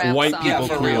heard a rap white song? people Yeah,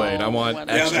 for real. Kool-Aid. I want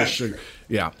Whatever. extra that's sugar.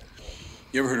 Yeah.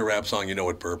 You ever heard a rap song? You know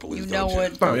what purple is, You don't know you?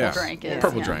 what purple yeah. drink is.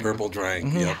 Purple yeah. drink. Purple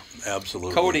drank. Yep,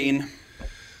 absolutely. Codeine.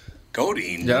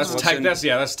 Codeine. Yeah, that's What's in-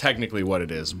 that's technically what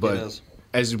it is. But It is.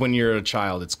 as when you're a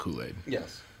child, it's Kool-Aid.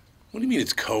 Yes. What do you mean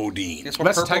it's codeine? That's what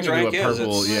That's purple technically drink what is.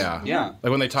 purple. It's- Yeah. Yeah. Like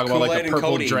when they talk about like Kool-Aid the and purple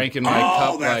codeine. drink in my Oh,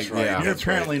 cup. that's Like right. yeah. You're That's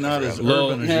apparently right. not as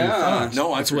Lil- urban as Yeah. you thought.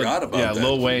 No, I That's forgot about yeah, that.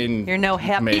 Lil Wayne. You're no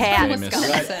hep made cat. famous.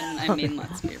 Wisconsin. I mean,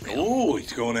 let's be real. Oh,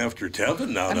 he's going after Tevin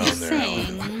now I'm down just there.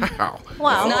 saying. Wow.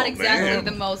 Well, Oh, Not exactly man.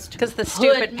 the most because the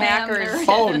stupid hood Packers. manner.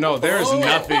 Oh no, there is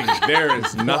nothing. There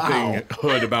is nothing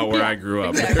hood about where I grew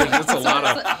up. There's it's a lot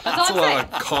of That's all it's a I'm lot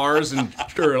of cars and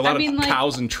or a lot mean, of like,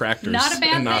 cows and tractors Not a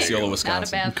bad in thing. Osceola, Not a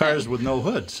Wisconsin. bad Cars thing. with no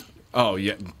hoods. Oh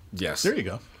yeah, yes. There you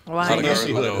go. Why? Lot of Yes, cars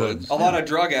you with would. no hoods. A lot of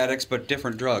drug addicts, but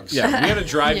different drugs. Yeah, we had to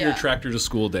drive your Yeah. tractor to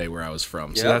school day where I was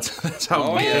from. So Yep. that's how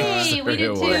Oh, big yeah. Hey, we it did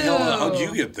was. too. How'd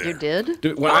you get there? You did?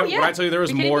 Dude, when, Oh, I, yeah. when I tell you there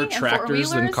was Are you more kidding me? And tractors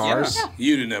than four-wheelers? cars. Yeah.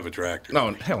 You didn't have a tractor.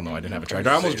 No, hell no, I didn't have a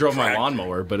tractor. I almost drove my Tractor.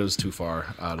 lawnmower, but it was too far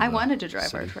out of I the wanted to drive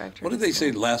our city. tractor. What did they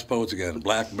say? Last poets again.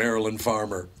 Black Maryland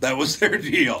farmer. That was their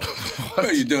deal. What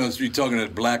are you doing? You're talking to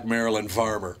Black Maryland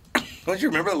farmer. Don't you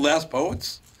remember the Last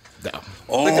Poets? No.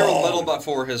 Oh, I think they were a little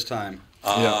before his time. You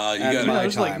And got Yeah, my it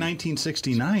was like time.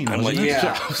 1969. I'm like, wasn't it?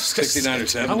 yeah, 69 or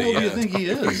 70. How old do you yeah. think he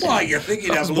is? Why, you think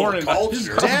he'd have a born little in-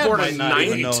 culture? I was born might in not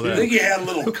even know 92. I that. think he had a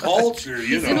little culture,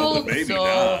 you He's an know, old but maybe soul.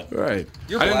 not. Right.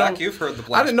 You're I didn't black. know- You've heard the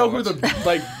Black I didn't know who Poets.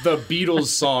 the Beatles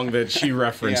song that she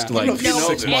referenced Yeah. like I don't know if you know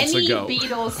 6 this. months Any ago.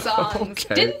 Beatles songs.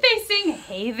 Okay. Didn't they sing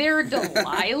 "Hey There,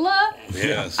 Delilah"?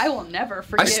 Yes. I will never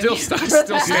forgive I still you. stand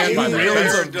by that. Really?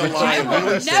 That's a- Delilah. I will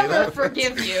Really say never that?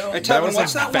 forgive you. Hey, That Tevin, was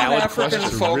what's a that one valid African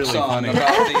question. folk Really song funny.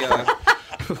 about the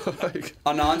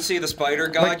Anansi, the spider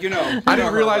god? You know. I you know didn't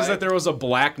her, realize right? that there was a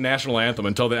black national anthem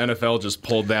until the NFL just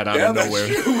pulled that out Yeah, of that's nowhere.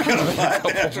 true. We got a black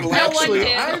national No one anthem.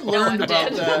 did. I No learned one about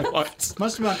did. that. What?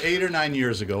 Must have been about 8 or 9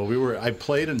 years ago. I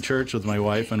played in church with my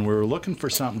wife, and we were looking for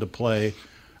something to play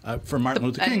for Martin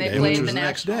Luther and King they Day, played which was the the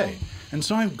next national- day. And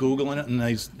so I'm Googling it, and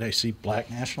I see Black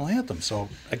National Anthem. So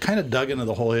I kind of dug into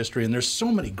the whole history, and there's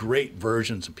so many great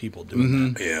versions of people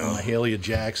doing that. Yeah. From Mahalia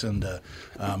Jackson to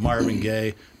Marvin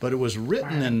Gaye. But it was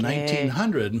written in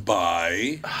 1900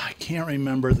 by... I can't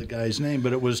remember the guy's name,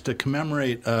 but it was to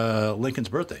commemorate Lincoln's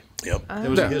birthday. Yep. It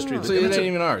was a history of the So it ain't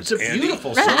even ours. It's a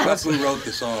beautiful Andy, song. That's who wrote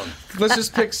the song. Let's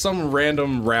just pick some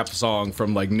random rap song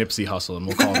from like Nipsey Hussle, and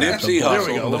we'll call it Nipsey the, Hussle.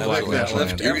 There we go, the There Black we go. National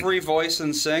Lift Anthem. every voice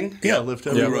and sing. Yeah, lift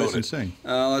every Yeah, voice wrote and it. sing.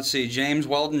 Let's see, James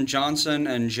Weldon Johnson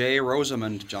and J.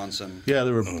 Rosamond Johnson. Yeah,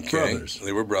 they were Okay. brothers.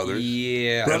 They were brothers.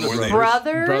 Yeah. Brothers. Were they-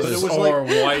 Brothers? Brothers It was or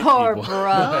like- white Or people.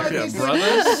 brothers. Yeah,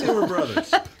 brothers. They were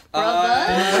brothers.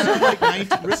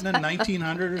 Brothers? Written in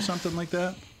 1900 or something like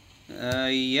that.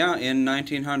 Yeah, in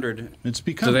 1900. It's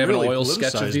become Do they have an really oil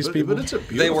sketch of politicized, these but- people? But it's a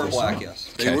beautiful They were black, song.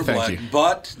 yes. They Okay, were thank black, you.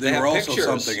 but they They were have also pictures.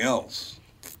 something else.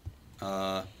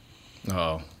 Oh.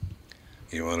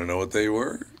 You want to know what they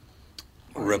were?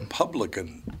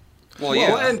 Republican. Well,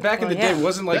 yeah. Well, and back in the Well, day, yeah.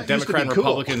 wasn't like That used to Democrat and be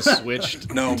cool. Republicans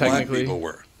switched? No, black technically. people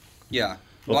were. Yeah.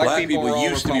 Well, black people were all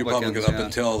used to be Republican Republicans, up yeah.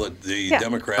 until the Yeah.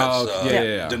 Democrats Oh,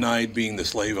 yeah. denied being the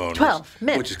slave owners. 12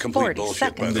 minutes, which is complete 40 bullshit, by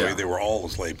seconds. the way. Yeah. They were all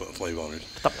the slave owners.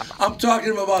 I'm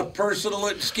talking about personal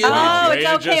skills. Oh, Way it's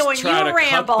to okay just when try you to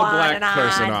ramble cut the on black and on.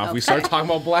 person off. We Okay. started talking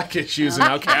about black issues, and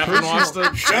now Catherine wants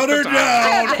to Shut her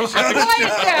down! Shut her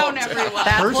Quiet down, everyone.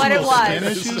 That's what it Personal skin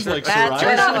was. issues like That's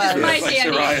Turn what off it his was. mic, Like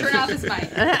Andy. psoriasis. Turn off his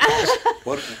mic.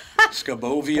 What?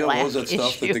 Scabovia? What was that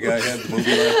stuff that the Black guy had in the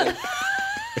movie last night?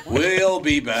 We'll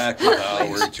be back with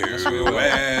hour two,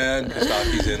 and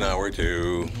Kostaki's in hour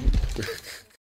two.